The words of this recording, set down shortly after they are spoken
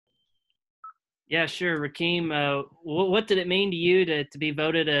Yeah, sure. Rakeem, what did it mean to you to be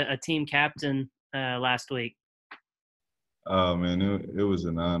voted a team captain last week? Oh man, it was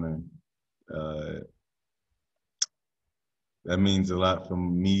an honor. Uh, that means a lot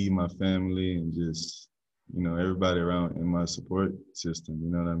from me, my family, and just everybody around in my support system. You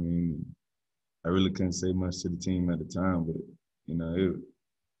know what I mean? I really couldn't say much to the team at the time, but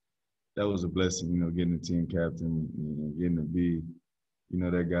that was a blessing. Getting the team captain, getting to be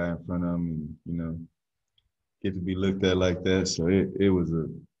that guy in front of him, and get to be looked at like that. So it was a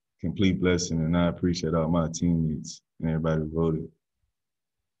complete blessing, and I appreciate all my teammates and everybody who voted.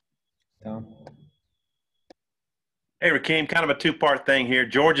 Tom? Hey, Rakeem, kind of a two-part thing here.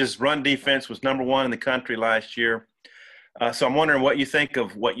 Georgia's run defense was number one in the country last year. So I'm wondering what you think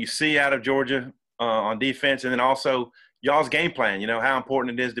of what you see out of Georgia on defense, and then also y'all's game plan, how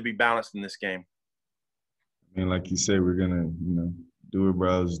important it is to be balanced in this game. I mean, like you said, we're going to, do what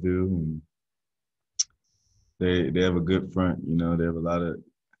Browns do. And they have a good front. They have a lot of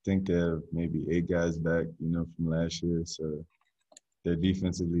 – I think they have maybe 8 guys back, from last year. So they're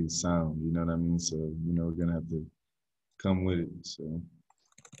defensively sound, you know what I mean? So, we're going to have to come with it. So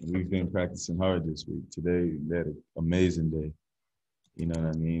we've been practicing hard this week. Today, they had an amazing day. You know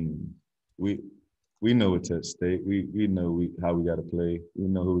what I mean? We know what's at stake. We know how we got to play. We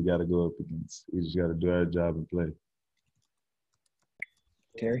know who we got to go up against. We just got to do our job and play.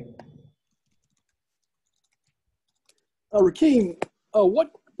 Terry? Rakeem,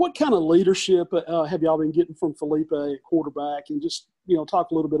 what kind of leadership have y'all been getting from Felipe at quarterback? And just,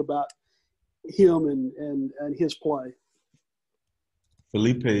 talk a little bit about him and his play.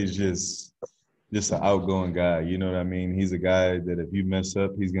 Felipe is just an outgoing guy. You know what I mean? He's a guy that if you mess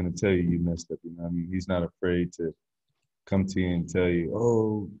up, he's going to tell you messed up. You know what I mean? He's not afraid to come to you and tell you,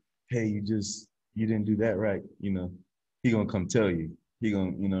 oh, hey, you didn't do that right. He going to come tell you. He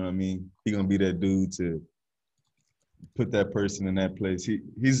going to, you know what I mean? He going to be that dude to put that person in that place.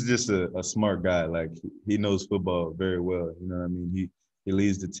 He's just a smart guy. Like, he knows football very well. You know what I mean? He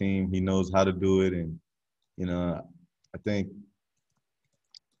leads the team. He knows how to do it. And, I think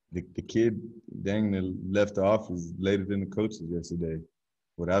the kid dang near left the office later than the coaches yesterday,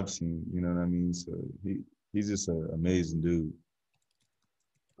 what I've seen. You know what I mean? So he's just an amazing dude.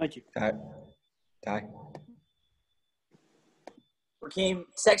 Thank you. Ty? Rakeem,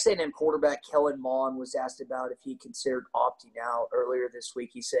 Texas A&M quarterback Kellen Mond was asked about if he considered opting out earlier this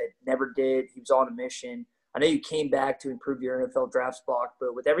week. He said never did. He was on a mission. I know you came back to improve your NFL draft stock,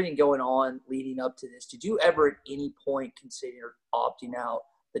 but with everything going on leading up to this, did you ever at any point consider opting out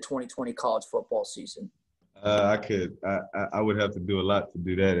the 2020 college football season? I could. I would have to do a lot to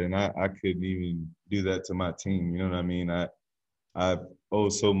do that, and I couldn't even do that to my team. You know what I mean? I owe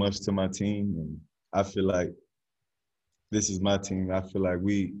so much to my team, and I feel like this is my team. I feel like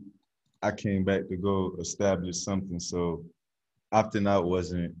I came back to go establish something. So opting out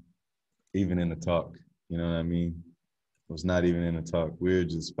wasn't even in the talk. You know what I mean? It was not even in the talk. We were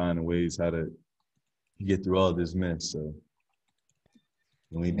just finding ways how to get through all this mess. So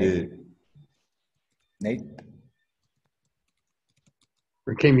and we did. Nate?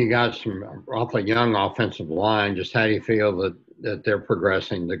 Rakeem, you got some awfully young offensive line. Just how do you feel that they're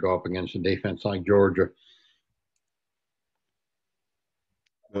progressing to go up against a defense like Georgia?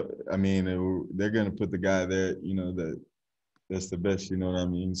 I mean, they're going to put the guy there, that's the best, you know what I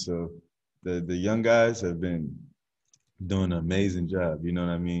mean? So the young guys have been doing an amazing job, you know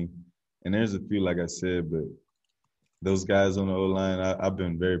what I mean? And there's a few, like I said, but those guys on the O-line, I've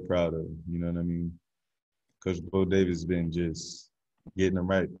been very proud of them, you know what I mean? Coach Bo Davis has been just getting them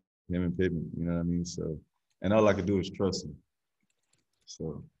right, him and Pittman, you know what I mean? So, and all I could do is trust him.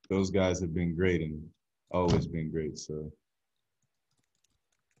 So those guys have been great and always been great, so.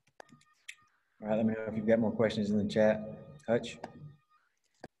 All right, let me know if you've got more questions in the chat. Hutch?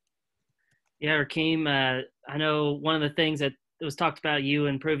 Yeah, Rakeem, I know one of the things that was talked about you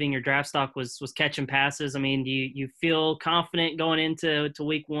improving your draft stock was catching passes. I mean, do you feel confident going into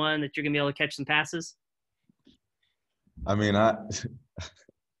week one that you're going to be able to catch some passes? I mean, I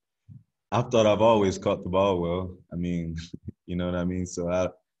thought I've always caught the ball well. I mean, you know what I mean? So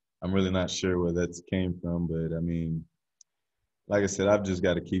I'm really not sure where that came from, but I mean, like I said, I've just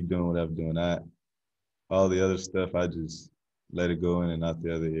got to keep doing what I'm doing. All the other stuff, I just let it go in and out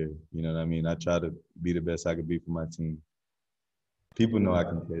the other ear. You know what I mean? I try to be the best I could be for my team. People know I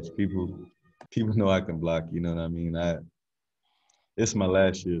can catch. People know I can block. You know what I mean? It's my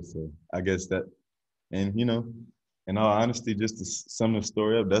last year, so I guess that. And in all honesty, just to sum the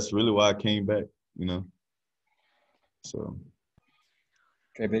story up, that's really why I came back. So.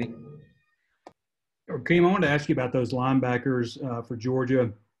 Okay, Biddy? Rakeem, I wanted to ask you about those linebackers for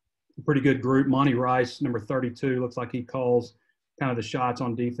Georgia. pretty good group. Monty Rice, number 32, looks like he calls kind of the shots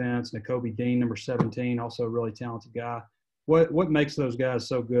on defense. Nakobe Dean, number 17, also a really talented guy. What makes those guys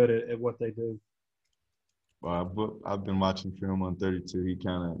so good at what they do? Well, I've been watching film on 32. He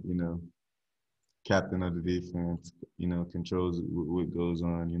kind of, captain of the defense, controls what goes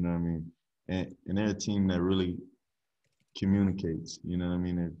on, you know what I mean? And they're a team that really communicates, you know what I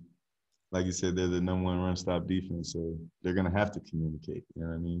mean? Like you said, they're the number one run-stop defense, so they're going to have to communicate, you know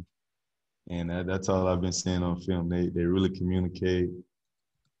what I mean? And that's all I've been seeing on film. They really communicate.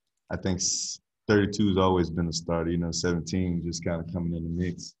 I think 32 has always been a starter, 17 just kind of coming in the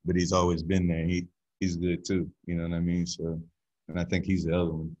mix, but he's always been there. He's good too, you know what I mean? So, and I think he's the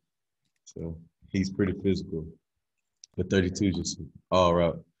other one. So he's pretty physical. But 32 is just all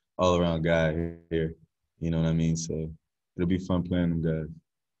around guy here, you know what I mean? So it'll be fun playing them guys.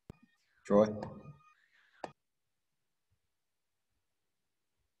 Troy?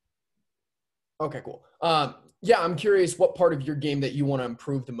 Okay, cool. Yeah, I'm curious what part of your game that you want to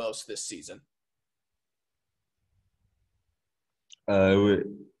improve the most this season.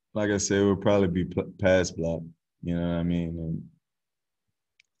 Like I said, it would probably be pass block, you know what I mean? And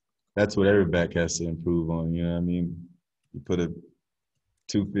that's what every back has to improve on, you know what I mean? You put a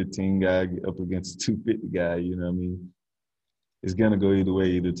 215 guy up against a 250 guy, you know what I mean? It's going to go either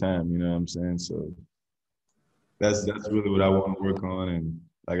way, either time, you know what I'm saying? So that's really what I want to work on. And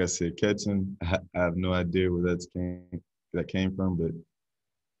like I said, catching, I have no idea where that came from, but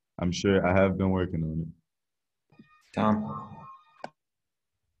I'm sure I have been working on it. Tom?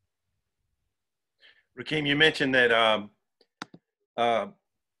 Rakeem, you mentioned that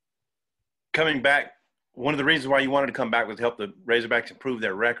coming back, one of the reasons why you wanted to come back was to help the Razorbacks improve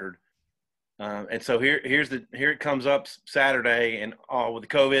their record. And so here it comes up Saturday, and with the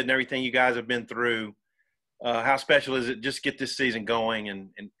COVID and everything you guys have been through, how special is it just get this season going, and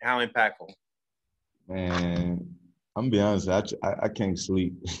how impactful? Man, I'm gonna be honest, I can't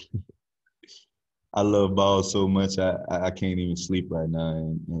sleep. I love ball so much, I can't even sleep right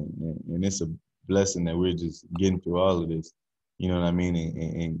now, and it's a blessing that we're just getting through all of this, you know what I mean,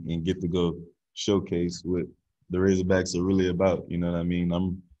 and get to go showcase what the Razorbacks are really about, you know what I mean.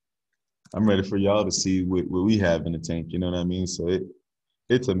 I'm ready for y'all to see what we have in the tank, you know what I mean. So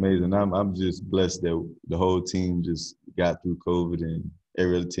it's amazing. I'm just blessed that the whole team just got through COVID, and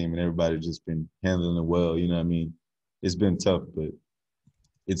every other team and everybody just been handling it well, you know what I mean. It's been tough, but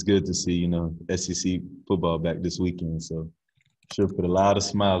it's good to see, SEC football back this weekend. So sure put a lot of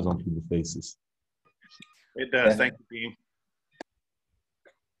smiles on people's faces. It does. Thank you, team.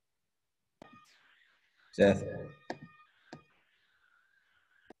 Seth?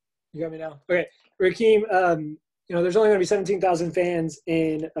 You got me now? Okay. Rakeem, there's only going to be 17,000 fans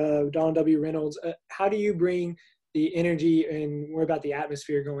in Donald W. Reynolds. How do you bring the energy and what about the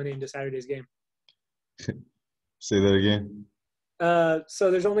atmosphere going into Saturday's game? Say that again. So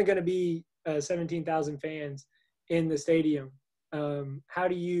there's only going to be 17,000 fans in the stadium. How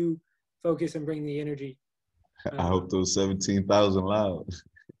do you focus and bring the energy? I hope those 17,000 loud.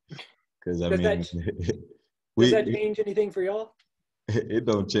 Because, does that change anything for y'all? It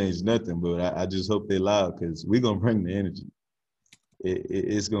don't change nothing, but I just hope they loud because we're going to bring the energy.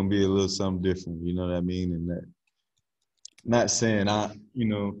 It's going to be a little something different, you know what I mean? And that, not saying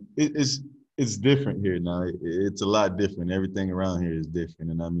it's different here now. It's a lot different. Everything around here is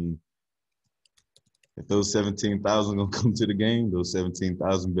different. And I mean, if those 17,000 going to come to the game, those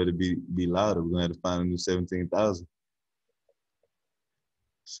 17,000 better be louder. We're going to have to find a new 17,000.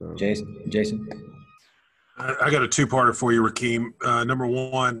 So Jason? I got a two-parter for you, Rakeem. Number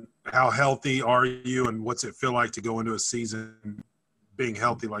one, how healthy are you, and what's it feel like to go into a season being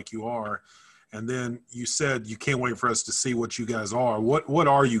healthy like you are? And then you said you can't wait for us to see what you guys are. What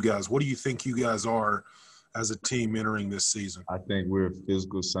are you guys? What do you think you guys are as a team entering this season? I think we're a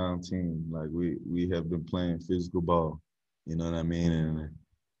physical sound team. Like we have been playing physical ball. You know what I mean?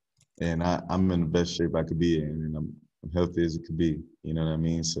 And I'm in the best shape I could be in, and I'm healthy as it could be. You know what I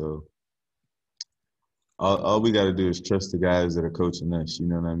mean? So all we got to do is trust the guys that are coaching us. You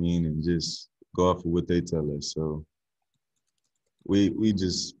know what I mean? And just go off of what they tell us. So we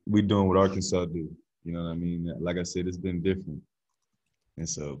doing what Arkansas do. You know what I mean? Like I said, it's been different. And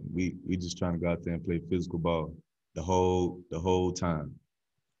so we just trying to go out there and play physical ball the whole time.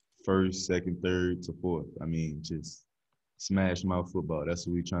 First, second, third to fourth. I mean, just smash mouth football. That's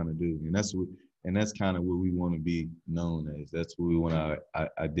what we're trying to do. And that's kind of what we want to be known as. That's what we want our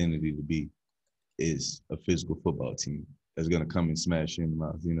identity to be, is a physical football team that's going to come and smash you in the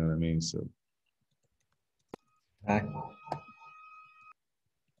mouth. You know what I mean? So. Hi.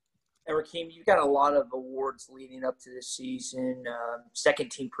 Rakeem, you've got a lot of awards leading up to this season.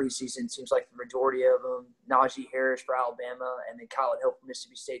 Second team preseason seems like the majority of them. Najee Harris for Alabama and then Kyle Hill from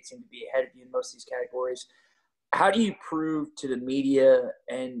Mississippi State seem to be ahead of you in most of these categories. How do you prove to the media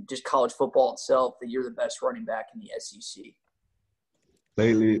and just college football itself that you're the best running back in the SEC?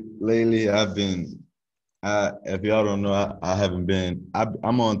 Lately, I've been. If y'all don't know, I haven't been.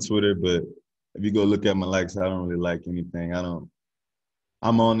 I'm on Twitter, but if you go look at my likes, I don't really like anything.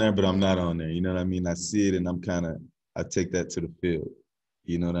 I'm on there, but I'm not on there. You know what I mean? I see it, and I take that to the field.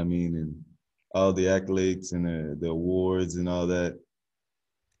 You know what I mean? And all the accolades and the awards and all that.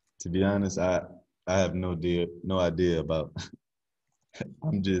 To be honest, I have no idea about.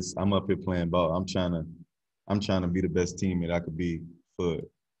 I'm up here playing ball. I'm trying to be the best teammate I could be for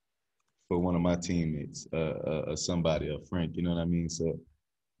one of my teammates, somebody, a Frank. You know what I mean? So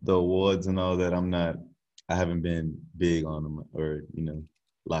the awards and all that, I haven't been big on them or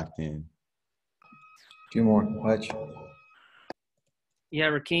locked in. Two more, Hutch. Yeah,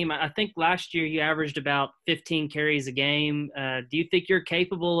 Rakeem, I think last year you averaged about 15 carries a game. Do you think you're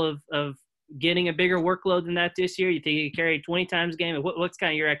capable of getting a bigger workload than that this year? You think you carry 20 times a game? What's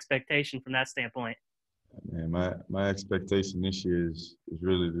kind of your expectation from that standpoint? Man, my expectation this year is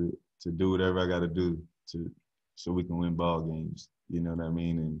really to do whatever I got to do so we can win ball games. You know what I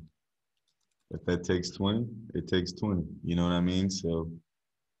mean? And if that takes 20, it takes 20. You know what I mean? So,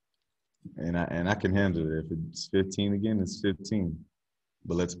 and I can handle it. If it's 15 again, it's 15.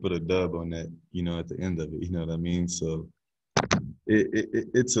 But let's put a dub on that, at the end of it. You know what I mean? So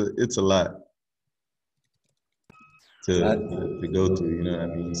it's a lot to go through. You know what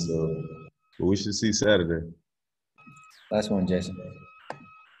I mean? So, but we should see Saturday. Last one, Jason.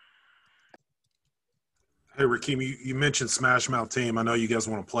 Hey, Rakeem, you mentioned Smash Mouth team. I know you guys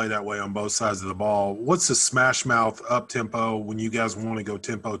want to play that way on both sides of the ball. What's the Smash Mouth up-tempo when you guys want to go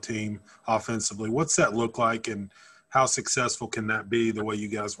tempo team offensively? What's that look like, and how successful can that be the way you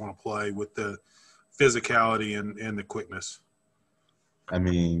guys want to play with the physicality and the quickness? I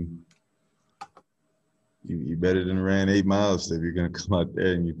mean, you better than ran 8 miles if you're going to come out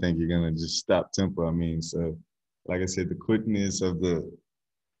there and you think you're going to just stop tempo. I mean, so like I said, the quickness of the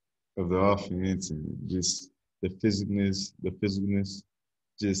offense and just the physicalness,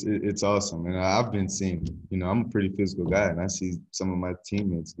 just it's awesome. And I've been seeing, I'm a pretty physical guy, and I see some of my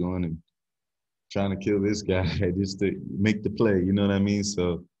teammates going and trying to kill this guy just to make the play. You know what I mean?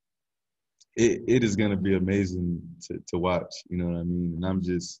 So it is going to be amazing to watch. You know what I mean? And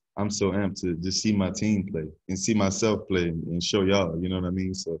I'm so amped to just see my team play and see myself play and show y'all. You know what I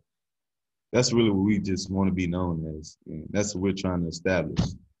mean? So that's really what we just want to be known as. And that's what we're trying to establish.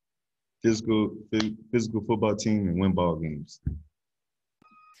 Physical football team and win ball games.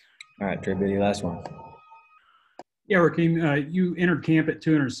 All right, Trey Biddy, last one. Yeah, Rakeem, you entered camp at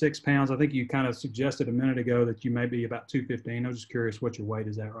 206 pounds. I think you kind of suggested a minute ago that you may be about 215. I was just curious what your weight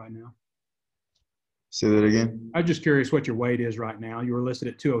is at right now. Say that again? I'm just curious what your weight is right now. You were listed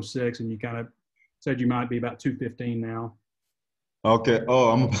at 206, and you kind of said you might be about 215 now. Okay. Oh,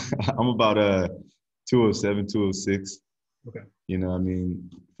 I'm about 207, 206. Okay. You know, I mean,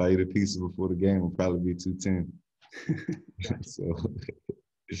 if I eat a pizza before the game, it'll probably be 210. So.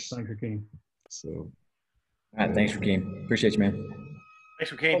 Thanks, Rakeem. So. All right. Thanks, Rakeem. Appreciate you, man.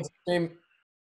 Thanks, Rakeem.